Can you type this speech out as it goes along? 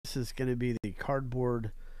This is going to be the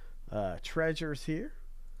cardboard treasures here.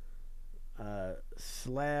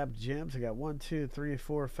 Slabbed gems. I got 1, 2, 3,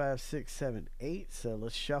 4, 5, 6, 7, 8. So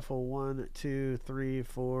let's shuffle 1, 2, 3,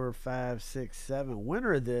 4, 5, 6, 7.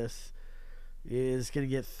 Winner of this is going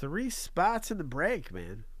to get 3 spots in the break,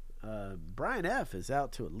 man. Brian F is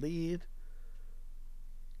out to a lead.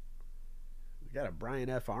 We got a Brian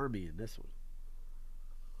F army in this one.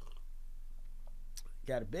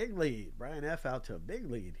 Got a big lead. Brian F out to a big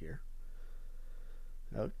lead here.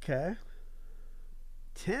 Okay.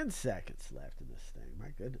 10 seconds left in this thing. My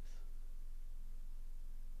goodness.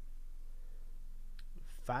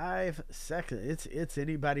 5 seconds. It's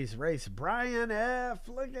anybody's race. Brian F.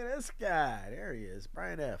 Look at this guy. There he is.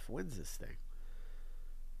 Brian F. wins this thing.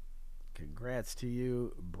 Congrats to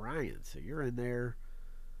you, Brian. So you're in there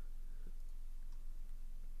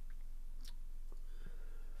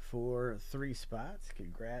for 3 spots.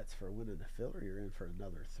 Congrats for winning the filler. You're in for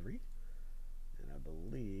another 3. And I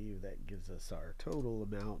believe that gives us our total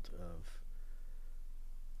amount of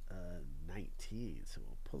 19. So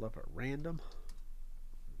we'll pull up a random.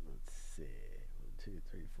 Let's see. 1, 2,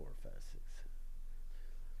 3, 4, 5, 6.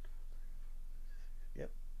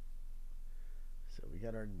 Yep. So we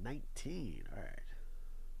got our 19. All right.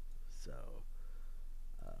 So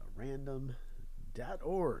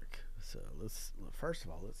random.org. So first of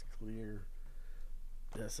all, let's clear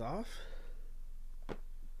this off. All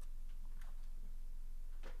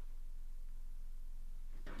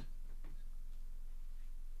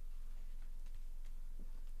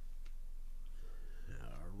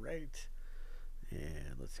right.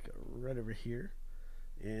 And let's go right over here.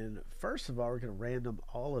 And first of all, we're going to random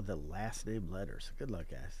all of the last name letters. Good luck,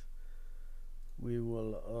 guys. We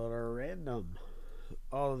will random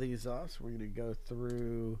all of these off. So we're going to go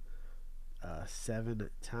through 7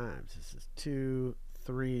 times. This is 2,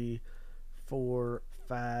 3, 4,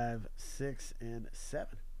 5, 6, and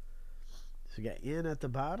 7. So we got N at the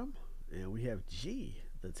bottom, and we have G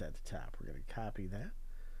that's at the top. We're going to copy that,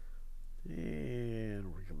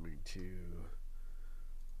 and we're going to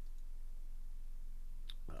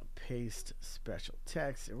paste special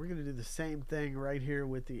text, and we're going to do the same thing right here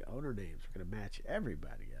with the owner names. We're going to match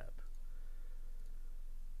everybody up.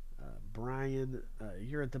 Brian,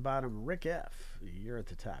 you're at the bottom. Rick F, you're at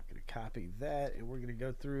the top. Going to copy that, and we're going to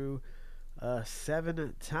go through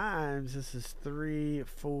 7 times. This is 3,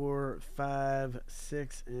 4, 5,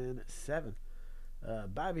 6, and 7.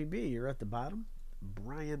 Bobby B, you're at the bottom.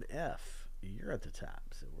 Brian F, you're at the top.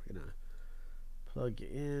 So we're going to plug you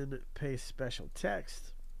in, paste special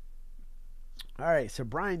text. All right, so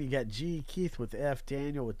Brian, you got G, Keith with F,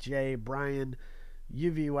 Daniel with J, Brian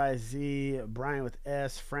UVYZ, Brian with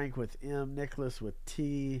S, Frank with M, Nicholas with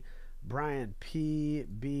T, Brian P,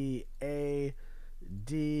 B, A,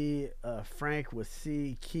 D, Frank with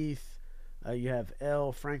C, Keith, you have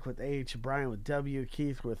L, Frank with H, Brian with W,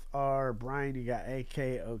 Keith with R, Brian, you got A,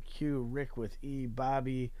 K, O, Q, Rick with E,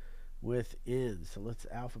 Bobby with N. So let's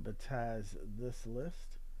alphabetize this list.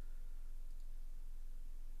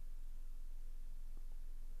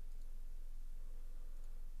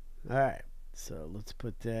 All right, so let's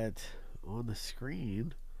put that on the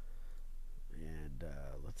screen, and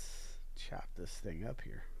let's chop this thing up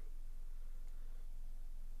here.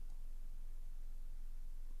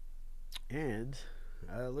 And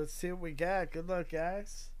let's see what we got. Good luck,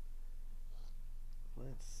 guys.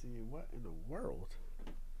 Let's see what in the world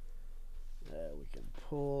we can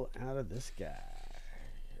pull out of this guy.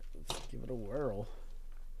 Let's give it a whirl.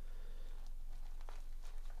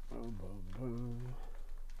 Boom, boom, boom.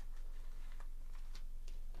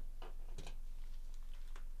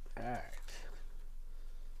 Alright.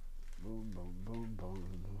 Boom, boom, boom,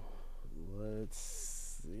 boom. Let's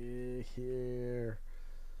see here.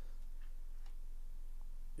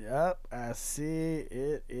 Yep, I see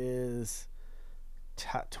it is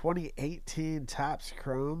 2018 Topps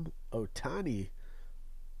Chrome Ohtani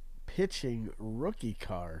pitching rookie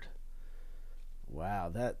card.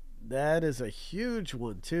 Wow, that is a huge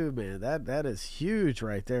one too, man. That is huge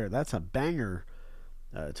right there. That's a banger.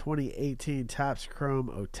 2018 Topps Chrome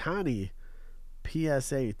Ohtani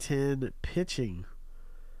PSA 10 pitching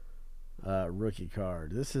rookie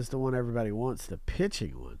card. This is the one everybody wants, the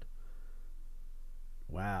pitching one.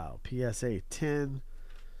 Wow, PSA 10.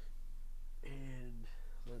 And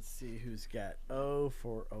let's see who's got O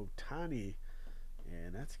for Ohtani.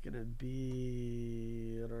 And that's going to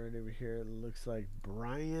be right over here. It looks like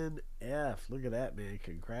Brian F. Look at that, man.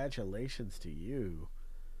 Congratulations to you.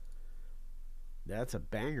 That's a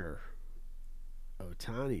banger.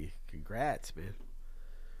 Ohtani. Congrats, man.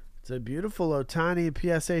 It's a beautiful Otani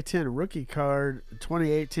PSA 10 rookie card,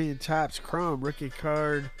 2018 Topps Chrome rookie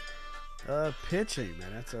card. Pitching,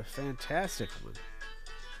 man, that's a fantastic one.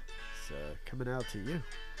 It's coming out to you.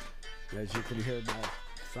 As you can hear my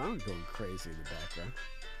phone going crazy in the background.